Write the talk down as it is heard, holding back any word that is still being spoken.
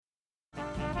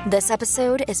This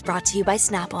episode is brought to you by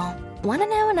Snapple. Want to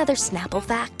know another Snapple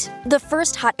fact? The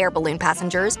first hot air balloon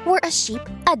passengers were a sheep,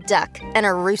 a duck, and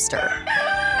a rooster.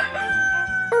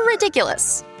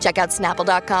 Ridiculous. Check out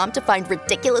Snapple.com to find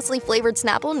ridiculously flavored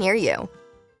Snapple near you.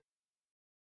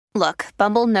 Look,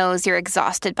 Bumble knows you're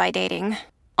exhausted by dating.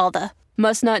 All the,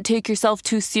 must not take yourself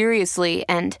too seriously,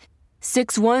 and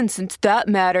 6'1" since that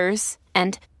matters,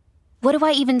 and what do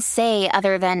I even say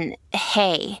other than,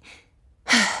 hey?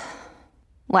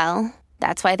 Well,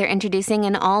 that's why they're introducing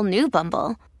an all-new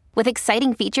Bumble, with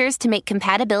exciting features to make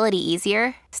compatibility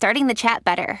easier, starting the chat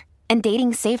better, and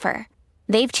dating safer.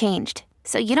 They've changed,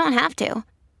 so you don't have to.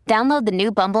 Download the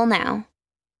new Bumble now.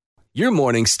 Your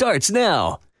morning starts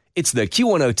now. It's the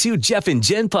Q102 Jeff and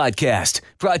Jen podcast,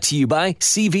 brought to you by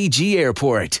CVG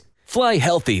Airport. Fly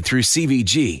healthy through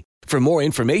CVG. For more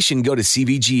information, go to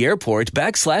CVG Airport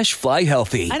 /fly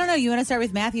healthy. I don't know. You want to start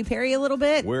with Matthew Perry a little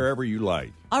bit? Wherever you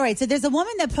like. All right. So there's a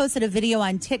woman that posted a video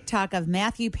on TikTok of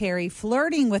Matthew Perry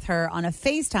flirting with her on a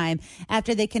FaceTime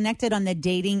after they connected on the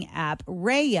dating app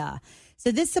Raya.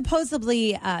 So this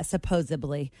supposedly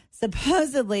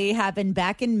happened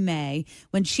back in May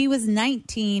when she was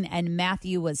 19 and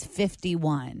Matthew was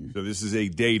 51. So this is a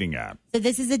dating app. So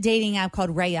this is a dating app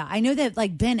called Raya. I know that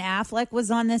like Ben Affleck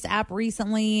was on this app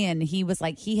recently, and he was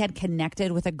like, he had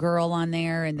connected with a girl on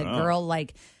there, and the girl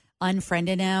like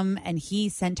unfriended him, and he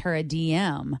sent her a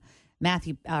DM. Ben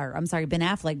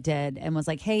Affleck did, and was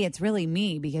like, hey, it's really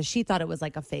me, because she thought it was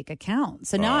like a fake account.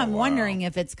 So now I'm wondering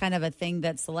if it's kind of a thing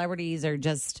that celebrities are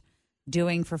just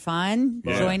doing for fun,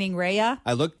 joining Raya.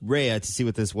 I looked Raya to see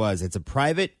what this was. It's a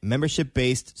private,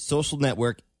 membership-based social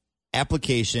network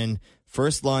application,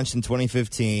 first launched in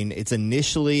 2015. It's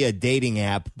initially a dating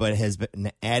app, but has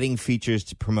been adding features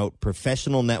to promote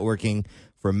professional networking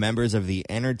for members of the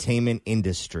entertainment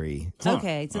industry.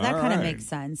 Okay, so that kind of makes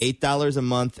sense. $8 a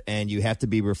month, and you have to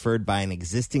be referred by an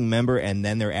existing member, and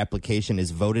then their application is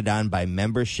voted on by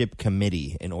membership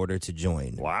committee in order to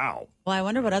join. Wow. Well, I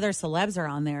wonder what other celebs are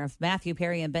on there, if Matthew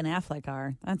Perry and Ben Affleck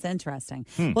are. That's interesting.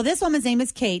 Well, this woman's name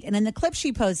is Kate, and in the clip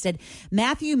she posted,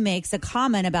 Matthew makes a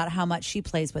comment about how much she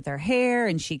plays with her hair,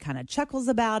 and she kind of chuckles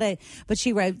about it. But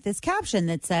she wrote this caption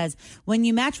that says, when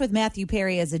you match with Matthew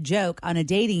Perry as a joke on a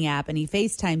dating app and he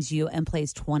FaceTimes you and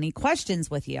plays 20 questions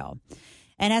with you.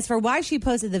 And as for why she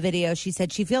posted the video, she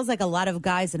said she feels like a lot of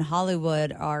guys in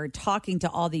Hollywood are talking to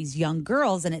all these young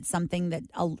girls, and it's something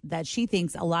that she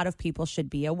thinks a lot of people should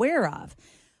be aware of.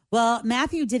 Well,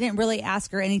 Matthew didn't really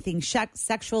ask her anything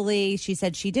sexually. She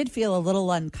said she did feel a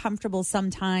little uncomfortable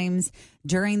sometimes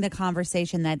during the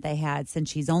conversation that they had, since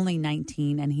she's only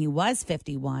 19 and he was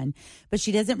 51. But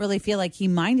she doesn't really feel like he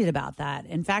minded about that.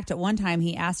 In fact, at one time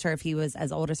he asked her if he was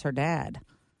as old as her dad.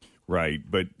 Right.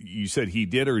 But you said he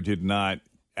did or did not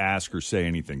ask or say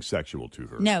anything sexual to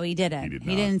her. No, he didn't.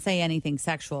 He didn't say anything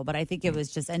sexual, but I think it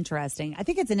was just interesting. I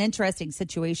think it's an interesting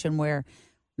situation where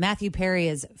Matthew Perry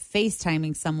is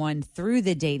FaceTiming someone through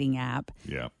the dating app.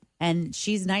 Yeah. And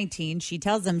she's 19. She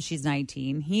tells him she's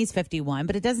 19. He's 51,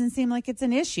 but it doesn't seem like it's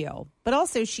an issue. But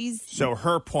also So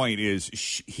her point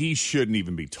is he shouldn't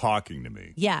even be talking to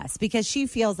me. Yes, because she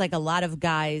feels like a lot of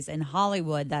guys in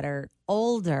Hollywood that are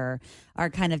older are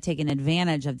kind of taking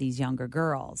advantage of these younger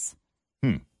girls.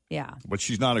 Yeah. But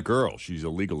she's not a girl. She's a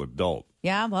legal adult.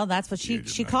 Yeah, well, that's what she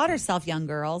called herself, young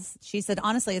girls. She said,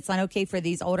 honestly, it's not okay for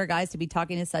these older guys to be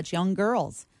talking to such young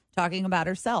girls, talking about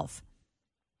herself.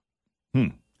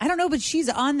 I don't know, but she's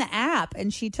on the app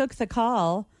and she took the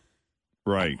call.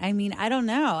 Right. I mean, I don't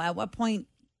know. At what point?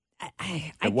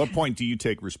 At what point do you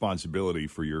take responsibility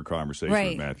for your conversation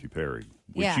with Matthew Perry?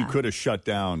 Which you could have shut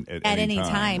down at any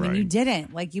time. Right? And you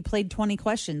didn't. Like, you played 20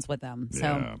 questions with them. So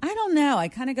I don't know. I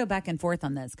kind of go back and forth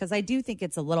on this because I do think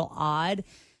it's a little odd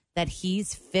that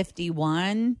he's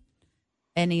 51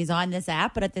 and he's on this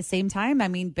app. But at the same time, I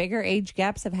mean, bigger age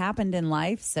gaps have happened in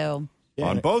life. So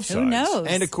on both sides. Who knows?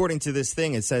 And according to this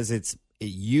thing, it says it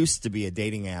used to be a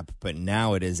dating app, but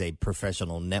now it is a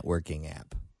professional networking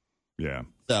app. Yeah.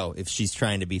 So if she's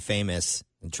trying to be famous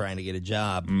and trying to get a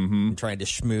job and trying to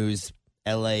schmooze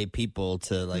LA people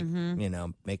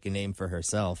to make a name for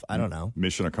herself, I don't know.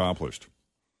 Mission accomplished.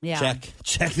 Yeah.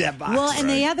 Check that box. Well, and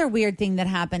the other weird thing that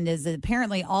happened is that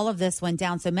apparently all of this went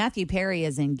down. So Matthew Perry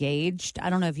is engaged. I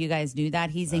don't know if you guys knew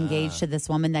that. He's engaged to this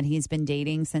woman that he's been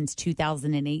dating since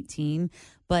 2018.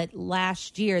 But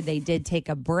last year they did take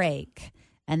a break,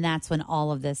 and that's when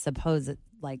all of this supposed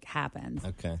happened.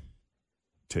 Okay.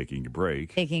 Taking a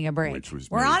break. Which was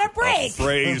We're on a break. A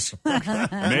phrase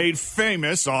made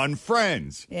famous on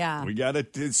Friends. Yeah. We got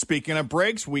to, speaking of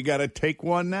breaks, we got to take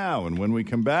one now. And when we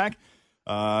come back,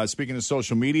 speaking of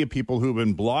social media, people who've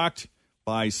been blocked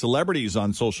by celebrities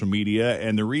on social media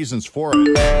and the reasons for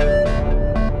it.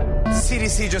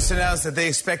 CDC just announced that they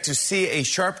expect to see a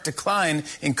sharp decline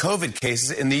in COVID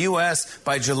cases in the U.S.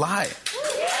 by July.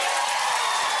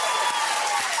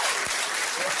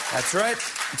 That's right.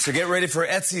 So get ready for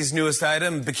Etsy's newest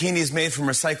item, bikinis made from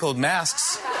recycled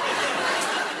masks.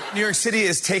 New York City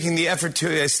is taking the effort to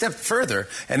a step further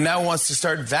and now wants to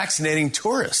start vaccinating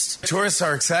tourists. Tourists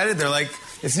are excited. They're like,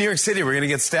 it's New York City. We're going to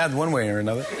get stabbed one way or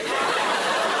another.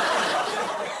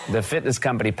 The fitness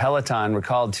company Peloton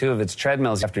recalled 2 of its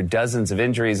treadmills after dozens of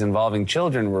injuries involving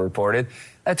children were reported.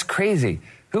 That's crazy.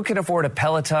 Who can afford a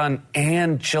Peloton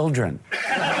and children?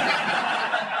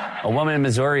 A woman in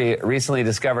Missouri recently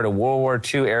discovered a World War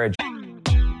II-era...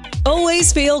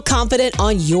 Always feel confident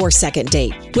on your second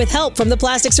date. With help from the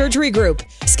Plastic Surgery Group.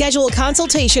 Schedule a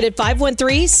consultation at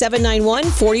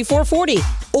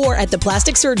 513-791-4440 or at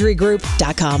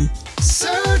theplasticsurgerygroup.com.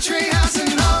 Surgery has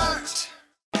an art.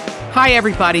 Hi,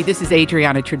 everybody. This is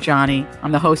Adriana Trajani.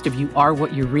 I'm the host of You Are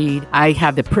What You Read. I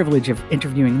have the privilege of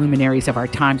interviewing luminaries of our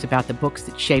times about the books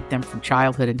that shaped them from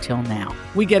childhood until now.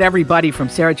 We get everybody from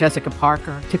Sarah Jessica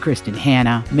Parker to Kristen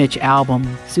Hanna, Mitch Albom,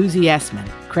 Susie Essman,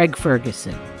 Craig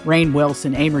Ferguson, Rainn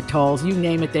Wilson, Amor Tolls, you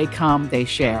name it, they come, they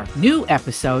share. New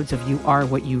episodes of You Are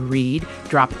What You Read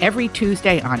drop every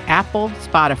Tuesday on Apple,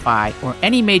 Spotify, or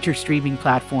any major streaming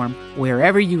platform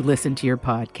wherever you listen to your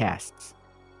podcasts.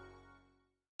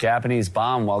 Japanese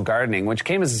bomb while gardening, which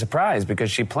came as a surprise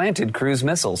because she planted cruise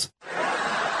missiles.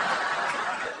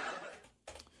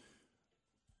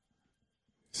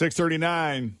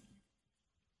 6:39.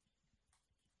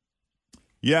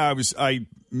 Yeah, I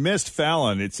missed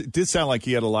Fallon. It did sound like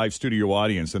he had a live studio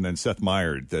audience, and then Seth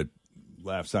Meyers, that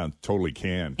laugh sound totally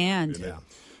can. And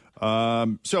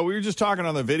so we were just talking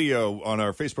on the video, on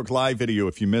our Facebook Live video,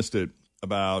 if you missed it,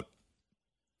 about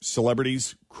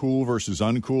celebrities, cool versus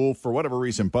uncool. For whatever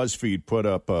reason, BuzzFeed put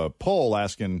up a poll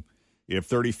asking if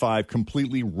 35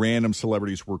 completely random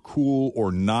celebrities were cool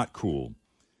or not cool.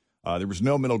 There was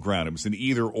no middle ground. It was an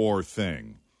either-or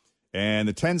thing. And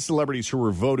the 10 celebrities who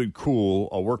were voted cool,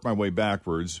 I'll work my way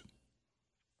backwards.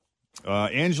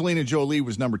 Angelina Jolie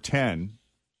was number 10.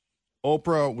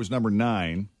 Oprah was number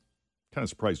 9. Kind of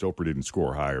surprised Oprah didn't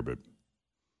score higher, but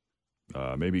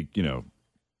maybe,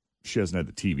 she hasn't had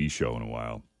the TV show in a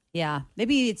while. Yeah,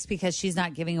 maybe it's because she's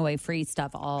not giving away free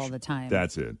stuff all the time.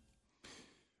 That's it.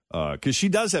 Because she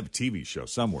does have a TV show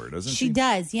somewhere, doesn't she? She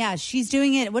does, yeah. She's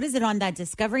doing it. What is it on that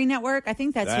Discovery Network? I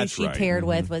think that's who she right. paired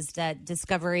with, was that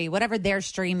Discovery, whatever their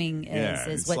streaming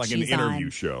is what like she's an interview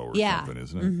on. show or something,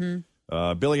 isn't it? Mm-hmm.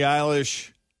 Billie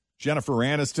Eilish, Jennifer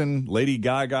Aniston, Lady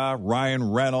Gaga,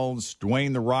 Ryan Reynolds,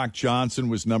 Dwayne The Rock Johnson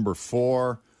was number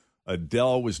 4.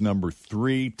 Adele was number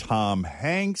 3. Tom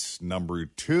Hanks, number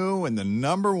 2. And the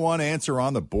number 1 answer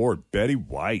on the board, Betty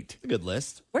White. A good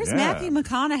list. Where's Matthew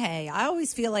McConaughey? I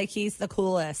always feel like he's the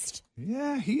coolest.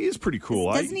 Yeah, he is pretty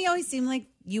cool. Doesn't he always seem like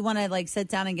you want to sit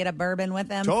down and get a bourbon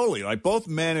with him? Totally. Like both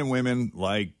men and women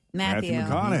like Matthew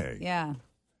McConaughey. Yeah.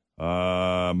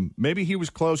 Maybe he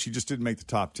was close. He just didn't make the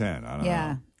top 10. I don't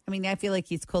know. I mean, I feel like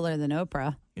he's cooler than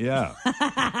Oprah. Yeah.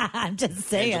 I'm just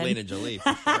saying. Angelina Jolie,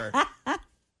 for sure.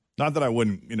 Not that I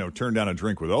wouldn't, turn down a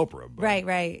drink with Oprah. But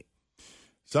Right.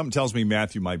 Something tells me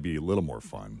Matthew might be a little more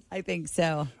fun. I think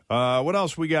so. What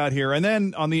else we got here? And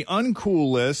then on the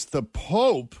uncool list, the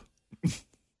Pope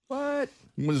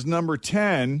was number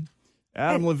 10.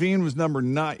 Adam Levine was number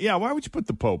 9. Yeah, why would you put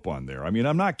the Pope on there? I mean,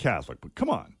 I'm not Catholic, but come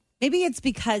on. Maybe it's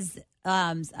because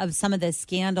of some of the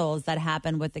scandals that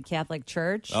happened with the Catholic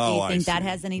Church. Do you think that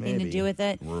has anything to do with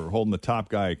it? We're holding the top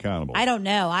guy accountable. I don't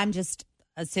know. I'm just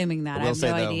assuming that. I have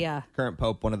no idea. Current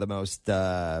Pope, one of the most,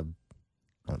 I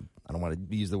don't want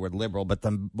to use the word liberal, but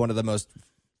one of the most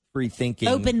free-thinking.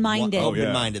 Open-minded.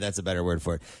 Open-minded, that's a better word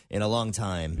for it, in a long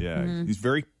time. Yeah, he's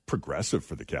very progressive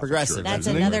for the Catholic Church. That's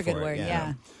another good word,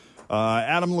 yeah.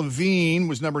 Adam Levine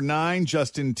was number 9.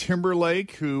 Justin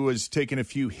Timberlake, who has taken a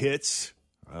few hits.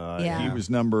 He was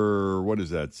number, 8.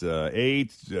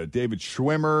 David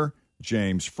Schwimmer,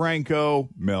 James Franco,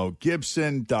 Mel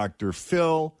Gibson, Dr.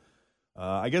 Phil.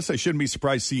 I guess I shouldn't be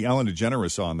surprised to see Ellen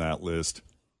DeGeneres on that list,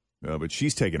 but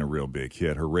she's taken a real big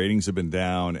hit. Her ratings have been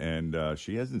down, and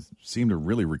she hasn't seemed to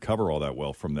really recover all that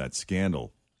well from that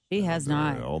scandal. She has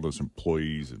not. All those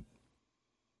employees and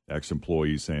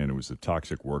ex-employees saying it was a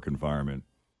toxic work environment.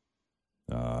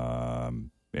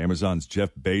 Amazon's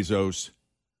Jeff Bezos,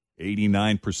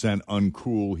 89%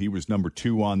 uncool. He was number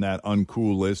 2 on that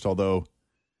uncool list, although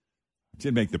I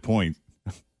did make the point.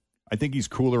 I think he's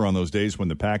cooler on those days when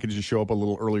the packages show up a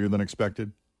little earlier than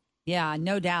expected. Yeah,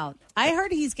 no doubt. I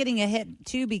heard he's getting a hit,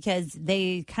 too, because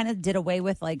they kind of did away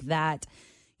with that,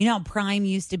 You know how Prime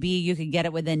used to be? You could get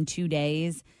it within 2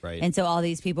 days. Right. And so all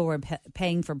these people were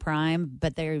paying for Prime,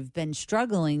 but they've been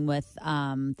struggling with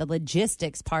the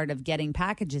logistics part of getting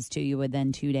packages to you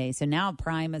within 2 days. So now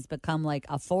Prime has become like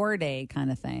a 4-day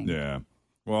kind of thing. Yeah.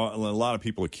 Well, a lot of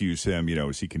people accuse him,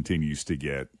 as he continues to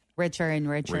get richer and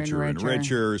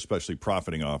richer, especially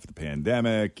profiting off the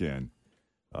pandemic, and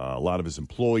a lot of his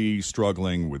employees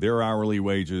struggling with their hourly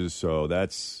wages. So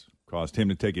that's caused him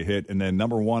to take a hit. And then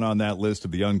number one on that list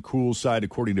of the uncool side,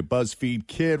 according to BuzzFeed,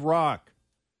 Kid Rock.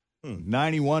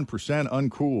 91%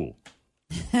 uncool.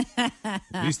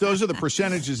 At least those are the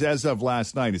percentages as of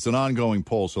last night. It's an ongoing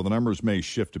poll, so the numbers may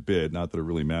shift a bit. Not that it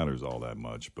really matters all that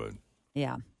much, but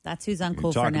yeah, that's who's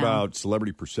uncool for now. Talk about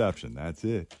celebrity perception. That's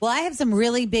it. Well, I have some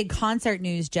really big concert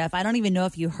news, Jeff. I don't even know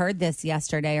if you heard this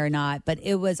yesterday or not, but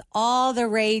it was all the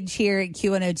rage here at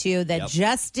Q102 that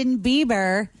Justin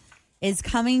Bieber is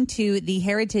coming to the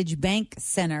Heritage Bank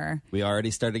Center. We already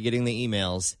started getting the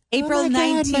emails. April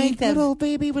 19th. My little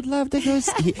baby would love to go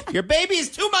see. Your baby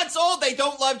is 2 months old. They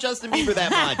don't love Justin Bieber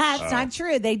that much. That's not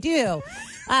true. They do.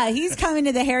 He's coming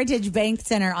to the Heritage Bank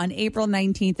Center on April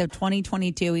 19th of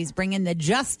 2022. He's bringing the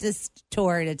Justice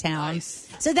Tour to town. Nice.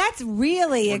 So that's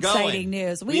really exciting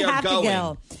news. We have to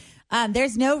go.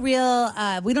 There's no real,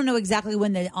 we don't know exactly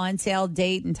when the on sale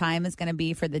date and time is going to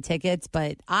be for the tickets,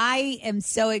 but I am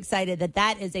so excited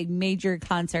that is a major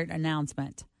concert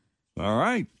announcement. All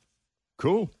right.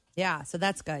 Cool. Yeah, so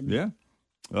that's good. Yeah.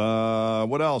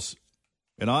 What else?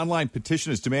 An online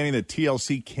petition is demanding that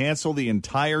TLC cancel the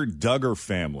entire Duggar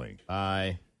family.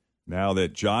 Aye. Now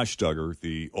that Josh Duggar,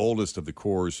 the oldest of the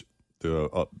Core's, the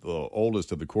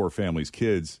oldest of the Core family's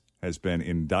kids, has been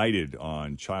indicted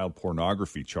on child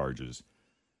pornography charges.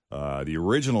 The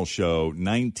original show,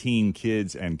 19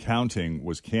 Kids and Counting,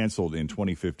 was canceled in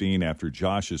 2015 after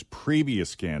Josh's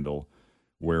previous scandal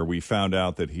where we found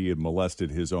out that he had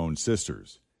molested his own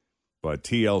sisters. But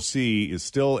TLC is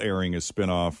still airing a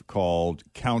spinoff called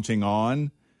Counting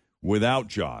On without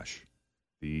Josh.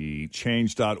 The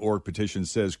Change.org petition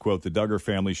says, quote, the Duggar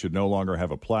family should no longer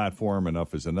have a platform.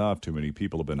 Enough is enough. Too many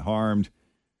people have been harmed.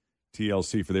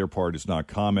 TLC, for their part, has not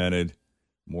commented.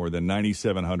 More than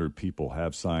 9,700 people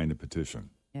have signed the petition.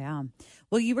 Yeah.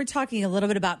 Well, you were talking a little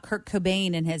bit about Kurt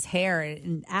Cobain and his hair.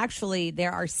 And actually,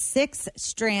 there are 6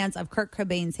 strands of Kurt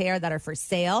Cobain's hair that are for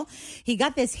sale. He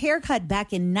got this haircut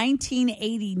back in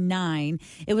 1989.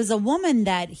 It was a woman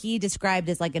that he described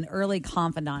as like an early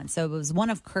confidant. So it was one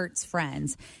of Kurt's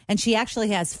friends. And she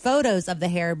actually has photos of the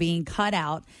hair being cut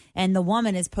out. And the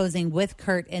woman is posing with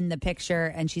Kurt in the picture.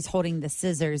 And she's holding the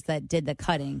scissors that did the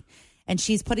cutting. And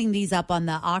she's putting these up on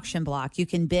the auction block. You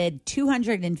can bid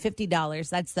 $250.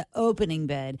 That's the opening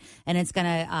bid. And it's going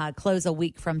to close a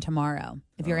week from tomorrow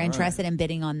if you're interested in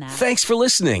bidding on that. Thanks for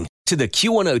listening to the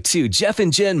Q102 Jeff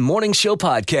and Jen Morning Show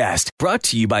podcast, brought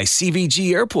to you by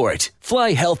CVG Airport.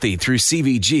 Fly healthy through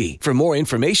CVG. For more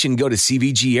information, go to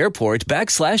CVG Airport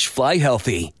 /fly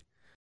healthy.